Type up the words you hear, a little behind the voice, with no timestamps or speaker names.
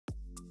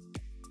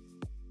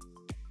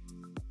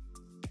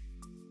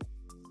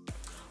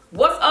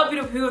What's up,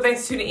 beautiful people?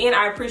 Thanks for tuning in.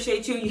 I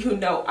appreciate you. You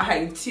know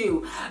I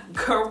do.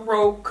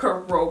 Girl.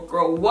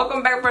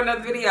 Welcome back for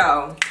another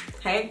video.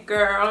 Hey,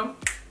 girl.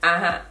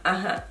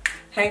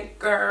 Hey,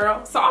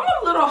 girl. So I'm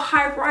a little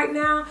hype right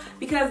now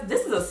because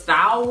this is a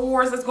style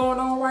wars that's going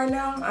on right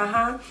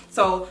now.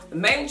 So the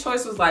main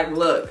choice was like,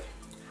 look,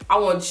 I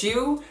want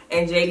you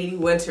and JD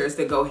Winters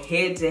to go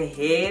head to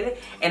head.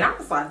 And I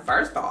was like,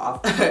 first off,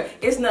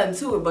 it's nothing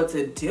to it but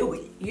to do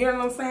it. You know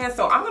what I'm saying?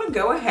 So I'm gonna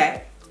go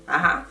ahead.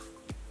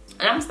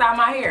 And I'm gonna style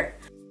my hair.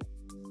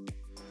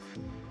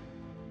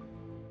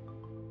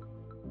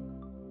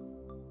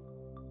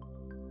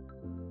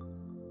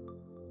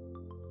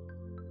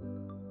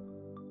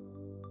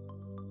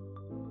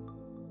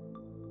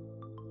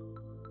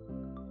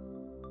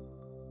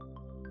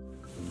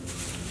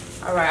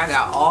 All right, I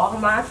got all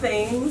my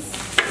things.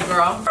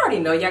 Girl, I already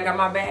know y'all got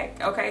my back,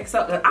 okay?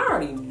 So I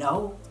already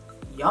know,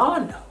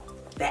 y'all know,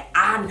 that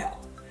I know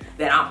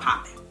that I'm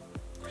popping.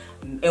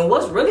 And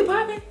what's really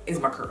popping is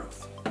my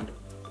curls.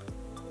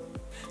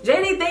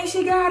 JD thinks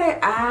she got it.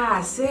 Ah,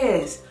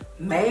 sis,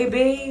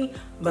 maybe.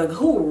 But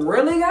who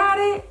really got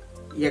it?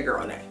 Your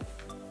girl name.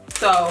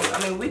 So,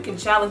 I mean, we can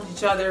challenge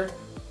each other.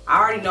 I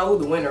already know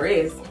who the winner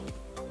is.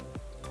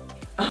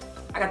 I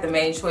got the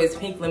main choice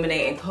Pink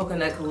Lemonade and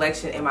Coconut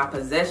Collection in my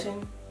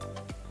possession.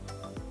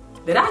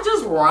 Did I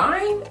just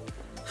rhyme?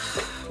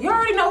 You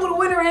already know who the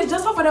winner is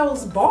just off of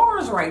those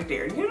bars right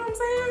there. You know what I'm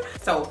saying?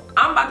 So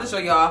I'm about to show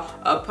y'all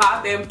a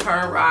pop-in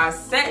perm rise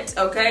set,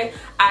 okay?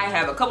 I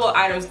have a couple of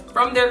items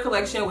from their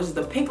collection, which is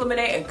the Pink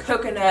Lemonade and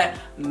Coconut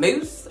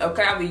Mousse,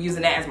 okay? I'll be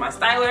using that as my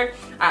styler.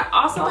 I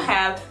also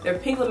have their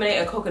Pink Lemonade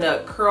and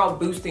Coconut Curl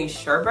Boosting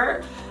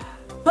Sherbet.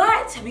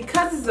 But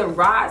because it's a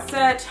rod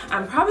set,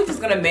 I'm probably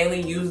just gonna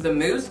mainly use the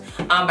mousse.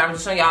 But I'm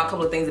just showing y'all a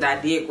couple of things that I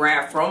did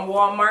grab from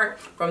Walmart,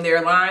 from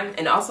their line.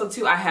 And also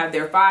too, I have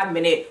their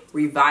 5-minute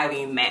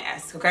reviving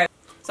mask, okay?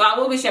 So I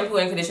will be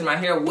shampooing and conditioning my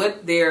hair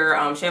with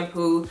their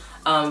shampoo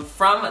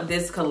from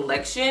this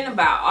collection.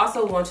 But I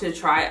also want to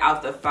try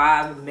out the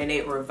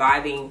 5-minute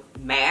reviving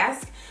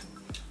mask.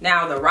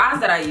 Now the rods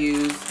that I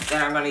use,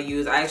 that I'm gonna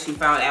use, I actually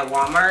found at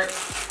Walmart.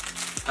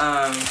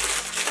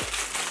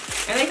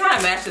 And they kind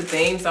of match the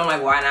theme, so I'm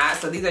like, why not?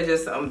 So these are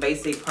just some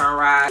basic perm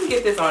rods.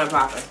 Get this on and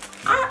popping.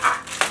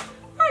 I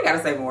ain't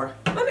gotta say more.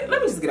 Let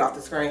me just get off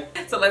the screen.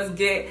 So let's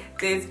get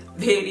this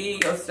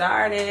video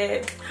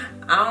started.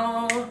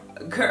 Oh,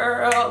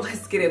 girl,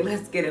 let's get it.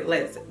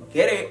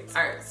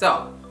 All right,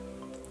 so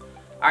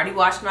I already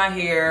washed my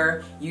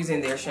hair using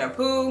their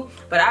shampoo,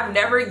 but I've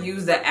never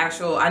used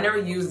I never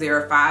used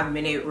their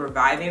 5-minute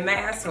reviving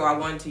mask, so I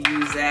wanted to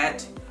use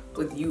that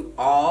with you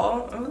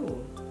all.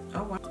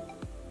 Oh wow.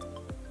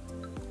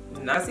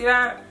 Now see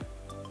that?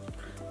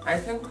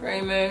 Ice and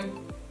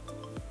creaming.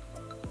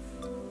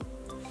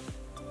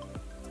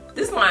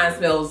 This line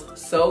smells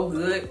so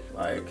good.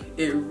 Like,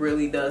 it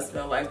really does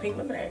smell like Pink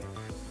Lemonade.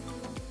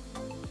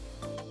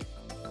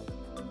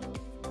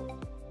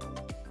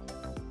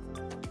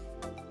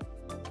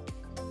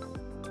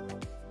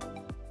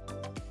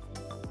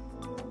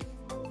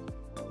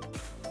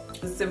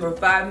 Let's sit for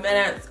 5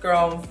 minutes,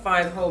 girl.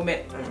 5 whole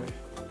minutes.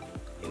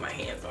 Get my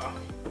hands off.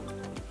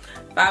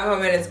 5 whole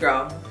minutes,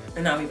 girl.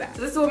 And I'll be back.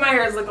 So this is what my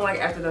hair is looking like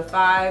after the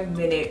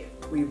 5-minute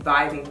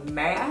reviving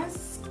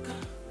mask.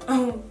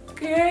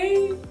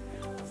 Okay.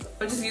 So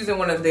I'm just using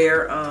one of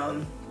their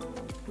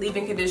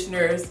leave-in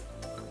conditioners.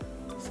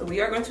 So we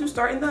are going to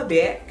start in the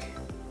back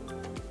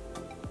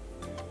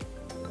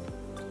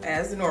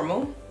as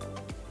normal.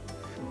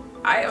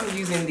 I am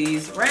using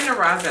these random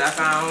rods that I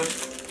found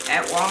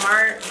at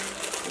Walmart.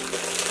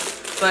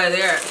 But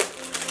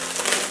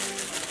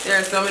there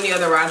are so many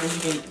other rods that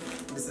you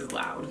can, this is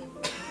loud.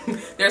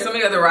 There are so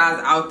many other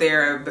rods out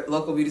there,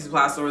 local beauty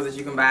supply stores that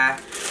you can buy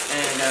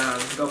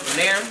and go from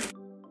there.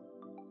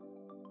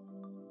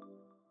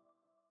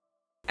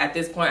 At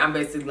this point, I'm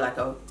basically like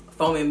a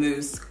foaming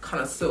mousse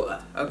connoisseur,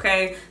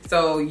 okay?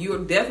 So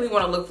you definitely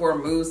want to look for a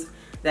mousse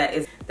that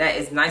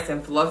is nice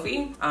and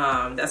fluffy,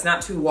 that's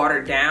not too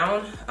watered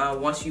down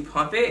once you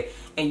pump it,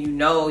 and you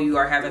know you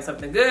are having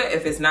something good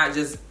if it's not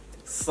just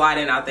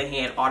sliding out the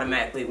hand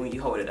automatically when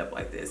you hold it up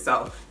like this.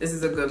 So this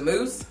is a good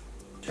mousse.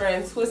 Try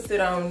and twist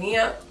it on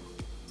up.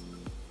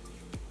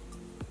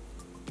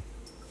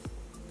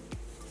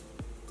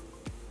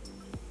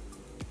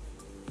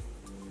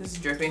 This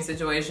dripping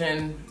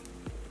situation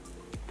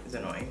is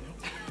annoying.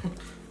 All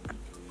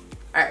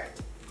right,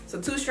 so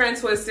 2 strand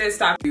twisted.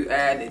 Stop. You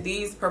add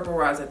these purple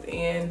rods at the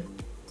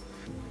end.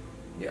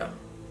 Yeah.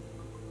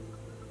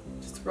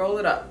 Just roll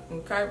it up,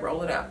 okay?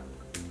 Roll it up.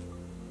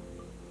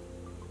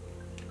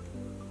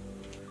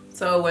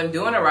 So when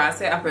doing a rod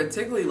set, I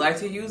particularly like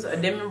to use a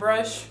Denman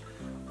brush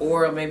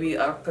or maybe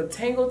a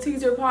tangle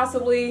teaser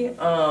possibly.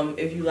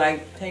 If you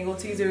like tangle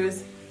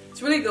teasers,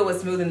 it's really good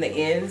with smoothing the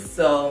ends.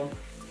 So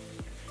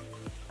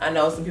I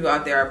know some people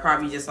out there are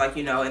probably just like,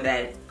 you know, in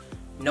that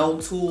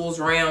no tools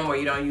realm where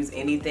you don't use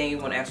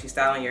anything when actually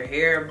styling your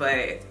hair.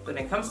 But when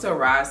it comes to a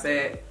rod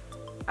set,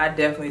 I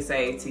definitely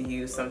say to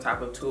use some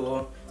type of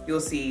tool. You'll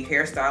see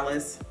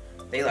hairstylists,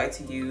 they like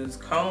to use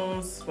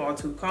combs, small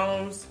tooth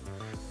combs,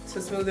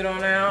 to smooth it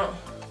on out.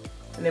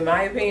 And in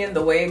my opinion,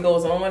 the way it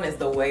goes on is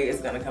the way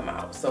it's gonna come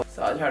out. So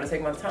I'll try to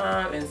take my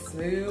time and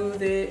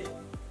smooth it.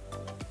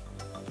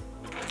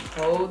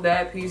 Hold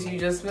that piece you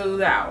just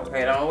smoothed out,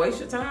 okay? Don't waste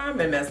your time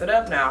and mess it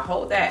up. Now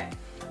hold that,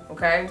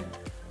 okay?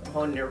 I'm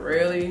holding it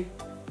really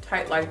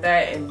tight like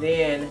that, and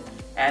then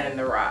add in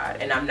the rod.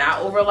 And I'm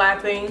not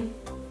overlapping.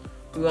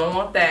 We don't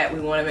want that. We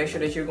wanna make sure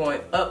that you're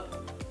going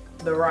up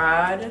the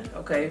rod,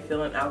 okay?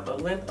 Filling out the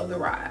length of the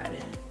rod.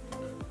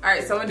 All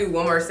right, so I'm gonna do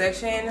one more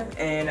section,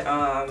 and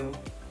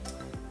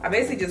I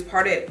basically just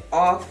parted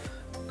off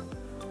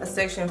a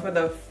section for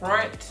the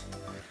front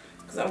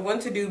because I'm going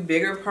to do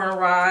bigger perm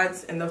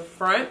rods in the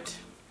front.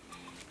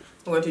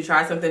 I'm going to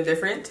try something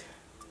different.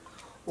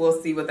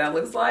 We'll see what that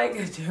looks like.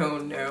 I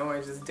don't know,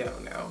 I just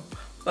don't know.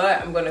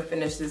 But I'm gonna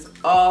finish this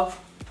off.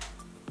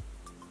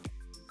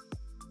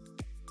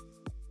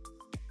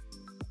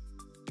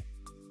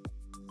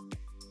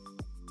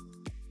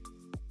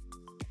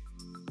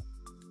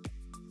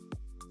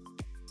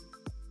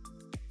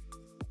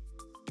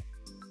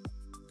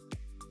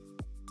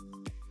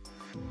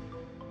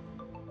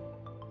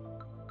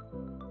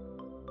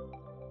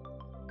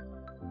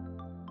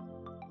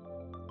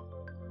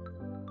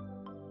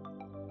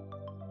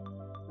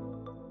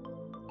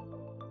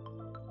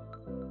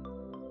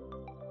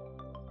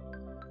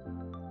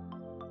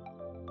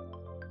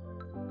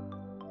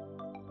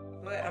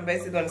 But I'm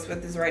basically going to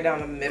split this right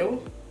down the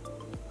middle.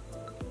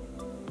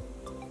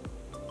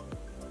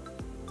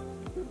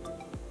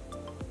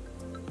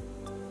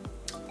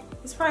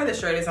 It's probably the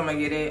straightest I'm gonna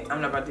get it.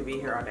 I'm not about to be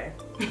here all day.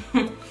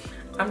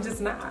 I'm just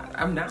not.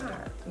 I'm not.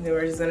 And then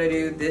we're just gonna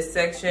do this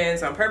section.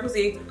 So I'm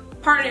purposely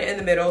parting it in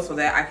the middle so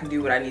that I can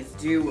do what I need to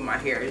do when my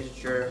hair is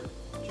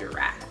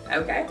dry.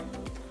 Okay?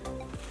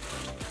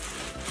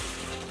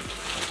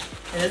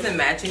 It doesn't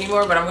match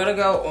anymore, but I'm gonna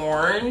go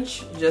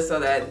orange just so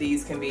that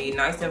these can be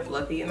nice and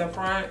fluffy in the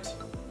front.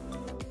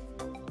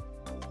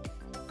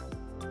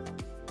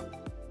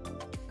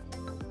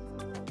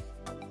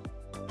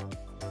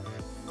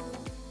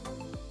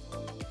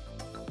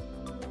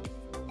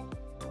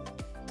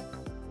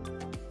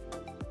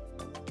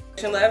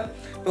 Left,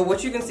 but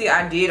what you can see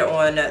I did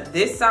on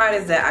this side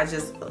is that I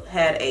just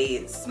had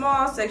a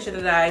small section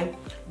that I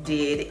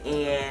did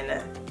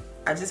and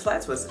I just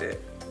flat twisted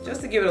it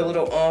just to give it a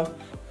little oomph.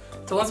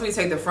 So once we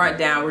take the front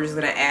down, we're just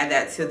gonna add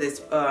that to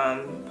this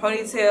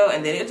ponytail,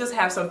 and then it'll just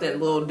have something a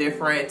little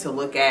different to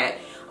look at,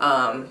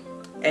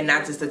 and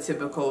not just the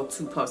typical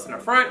two puffs in the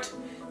front.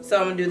 So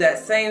I'm gonna do that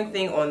same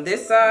thing on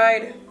this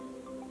side.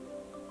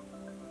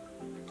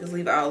 Just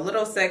leave out a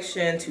little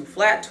section to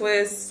flat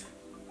twist.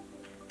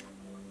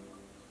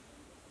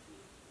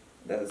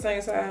 That's the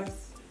same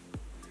size.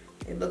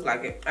 It looked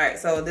like it. All right,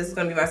 so this is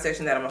gonna be my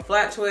section that I'm gonna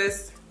flat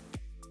twist.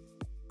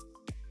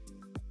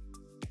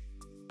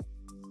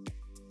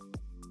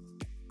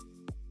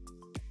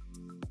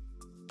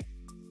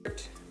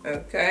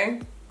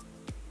 Okay.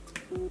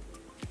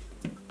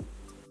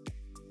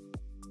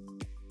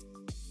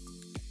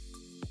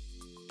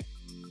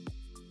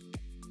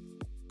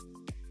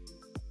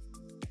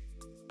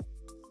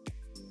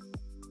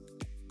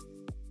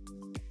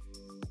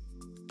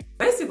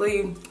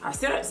 Basically, I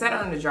sat it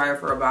on the dryer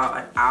for about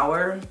an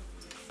hour,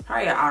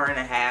 probably an hour and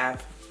a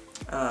half.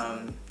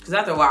 Because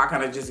after a while, I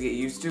kind of just get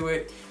used to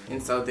it.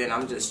 And so then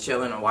I'm just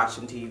chilling and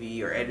watching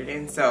TV or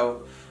editing.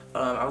 So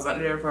I was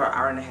under there for an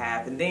hour and a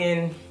half. And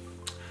then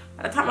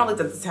by the time I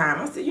looked at the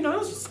time, I said, you know,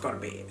 let's just go to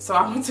bed. So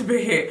I went to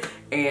bed,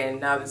 and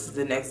now this is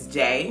the next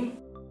day.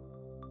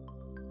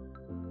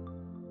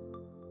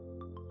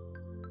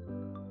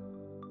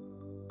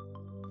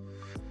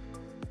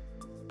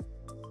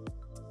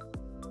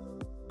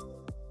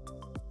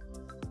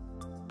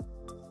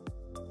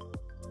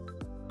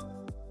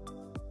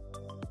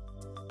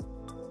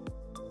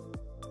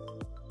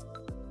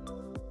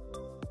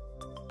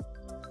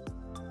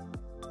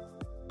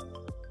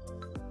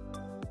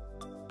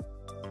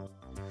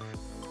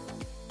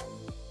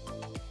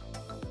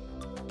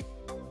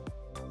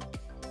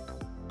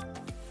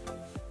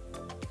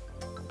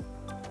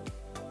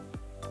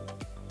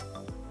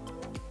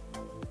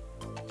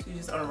 You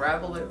just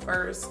unravel it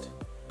first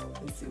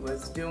and see what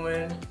it's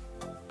doing.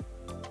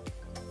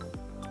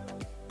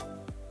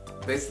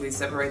 Basically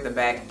separate the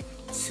back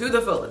to the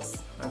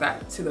fullest, okay?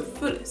 To the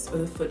fullest,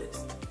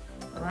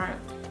 all right?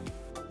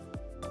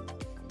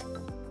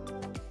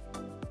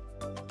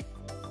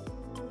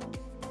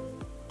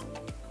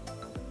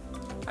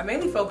 I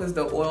mainly focus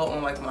the oil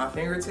on like my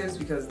fingertips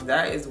because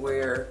that is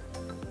where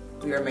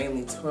we are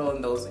mainly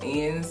twirling those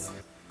ends.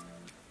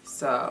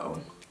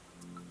 So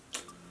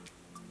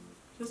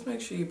just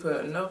make sure you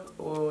put enough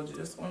oil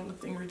just on the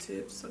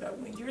fingertips so that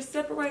when you're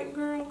separating,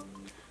 girl,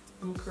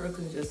 them curls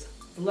can just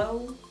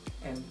flow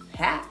and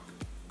pop.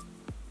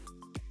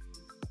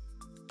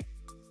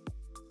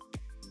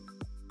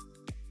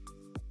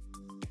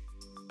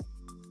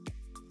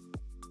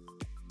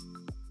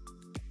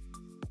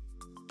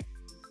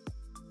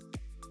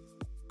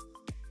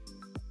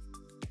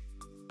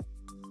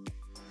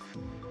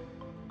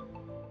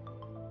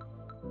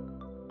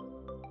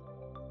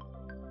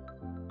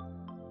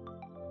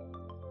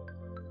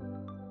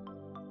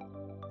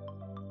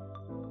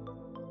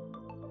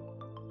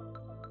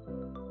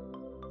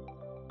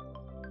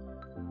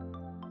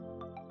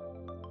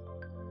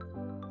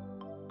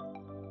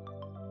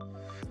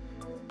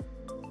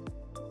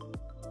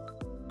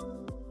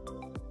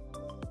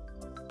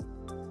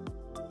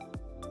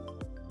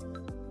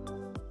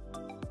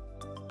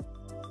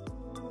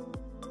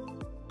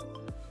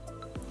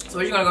 So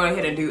what you're gonna go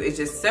ahead and do is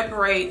just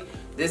separate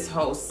this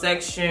whole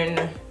section.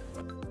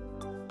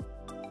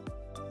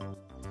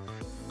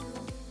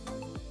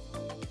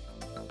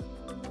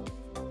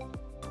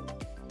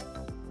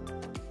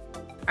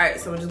 Alright,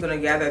 so we're just gonna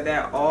gather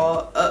that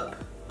all up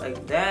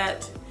like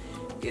that.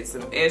 Get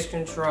some edge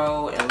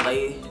control and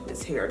lay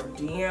this hair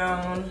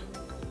down.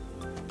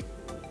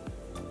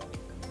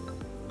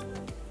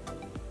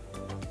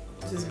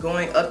 Just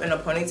going up in a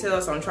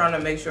ponytail, so I'm trying to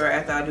make sure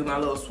after I do my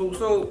little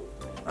swoop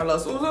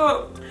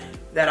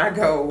that I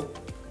go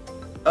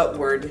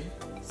upward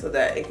so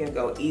that it can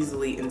go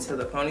easily into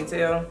the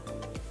ponytail.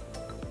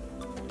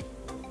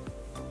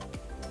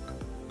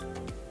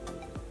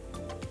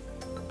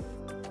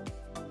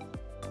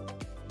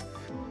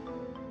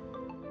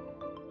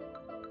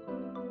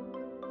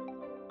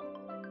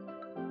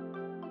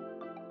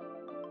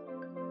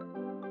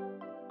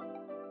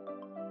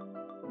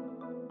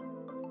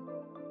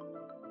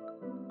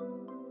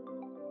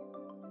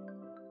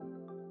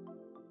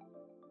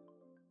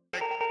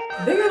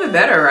 Bigger the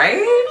better, right?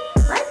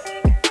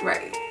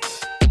 Right.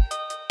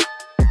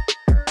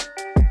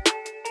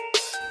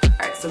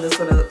 Alright, so this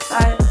one to the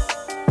side.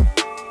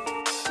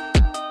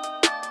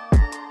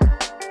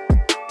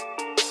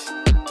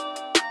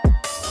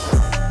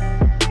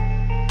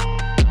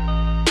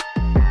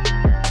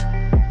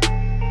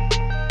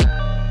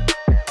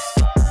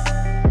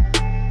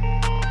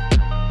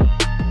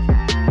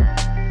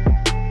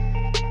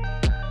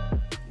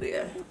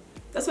 Yeah,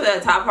 that's what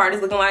that top part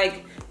is looking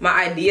like.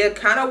 My idea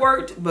kind of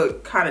worked,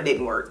 but kind of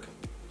didn't work.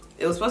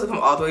 It was supposed to come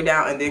all the way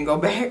down and then go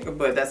back,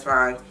 but that's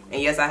fine. And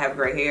yes, I have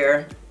gray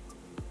hair.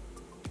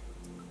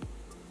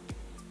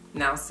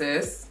 Now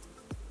sis,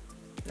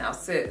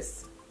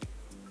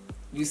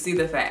 you see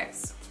the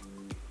facts.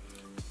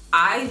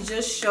 I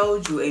just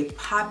showed you a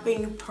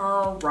popping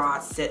perm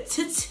rod set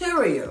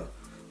tutorial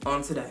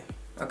on today,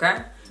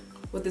 okay?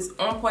 With this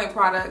on-point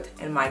product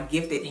and my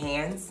gifted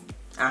hands,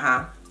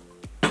 I've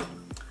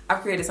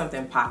created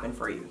something popping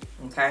for you,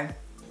 okay?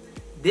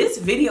 This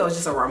video is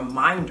just a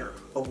reminder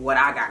of what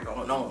I got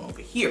going on over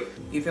here.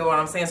 You feel what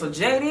I'm saying? So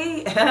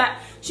JD,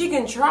 she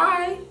can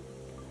try.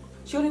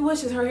 She only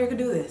wishes her hair could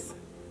do this.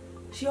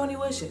 She only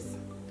wishes.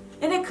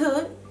 And it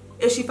could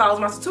if she follows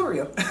my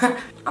tutorial. I'm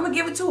gonna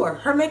give it to her.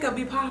 Her makeup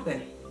be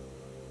popping.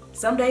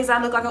 Some days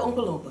I look like a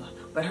Oompa Loompa,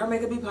 but her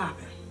makeup be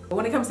popping. But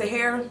when it comes to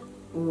hair,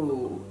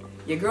 ooh,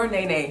 your girl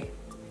Nene,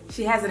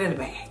 she has it in the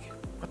bag.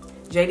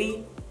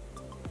 JD,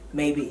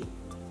 maybe.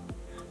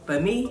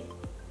 But me,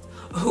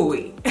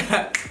 ooh-wee.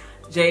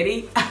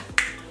 JD,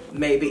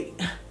 maybe.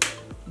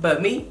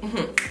 But me,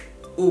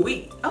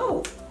 ooh-wee.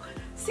 Oh,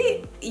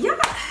 see, y'all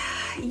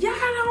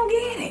don't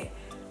get it.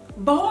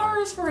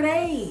 Bars for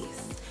days.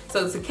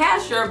 So to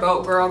cash your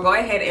vote, girl, go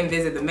ahead and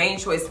visit the Main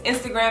Choice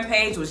Instagram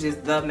page, which is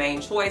The Main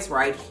Choice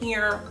right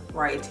here,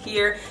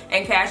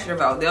 and cash your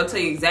vote. They'll tell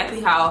you exactly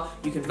how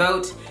you can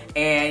vote,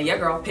 and your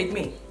girl, pick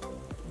me.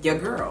 Your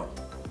girl.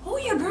 Who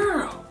your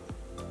girl?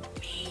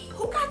 Me.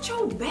 Who got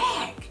your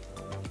back?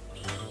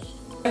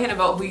 Go ahead and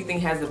vote who you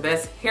think has the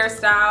best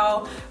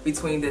hairstyle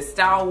between the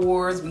style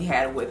wars we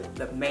had with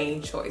The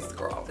Main Choice,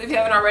 girl. So if you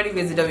haven't already,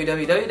 visit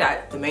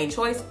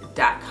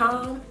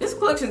www.themainchoice.com. This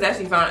collection is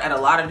actually found at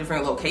a lot of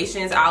different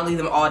locations. I'll leave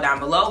them all down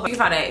below. You can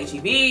find it at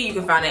HEB, you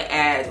can find it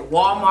at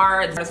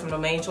Walmart. That's from The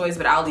Main Choice,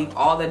 but I'll leave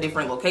all the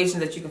different locations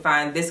that you can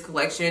find this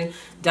collection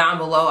down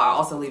below. I'll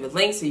also leave a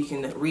link so you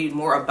can read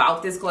more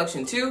about this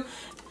collection too.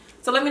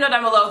 So let me know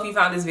down below if you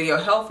found this video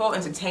helpful,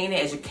 entertaining,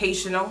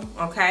 educational,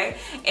 okay?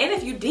 And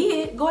if you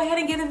did, go ahead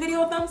and give the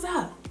video a thumbs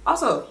up.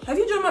 Also, have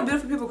you joined my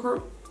Beautiful People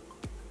crew?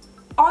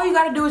 All you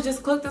gotta do is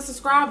just click the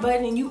subscribe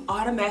button and you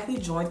automatically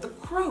join the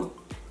crew.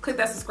 Click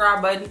that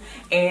subscribe button,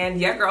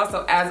 and yeah, girl,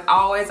 so as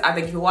always, I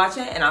thank you for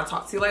watching, and I'll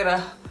talk to you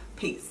later.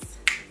 Peace.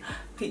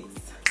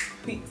 Peace.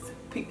 Peace.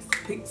 Peace.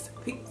 Peace.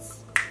 Peace.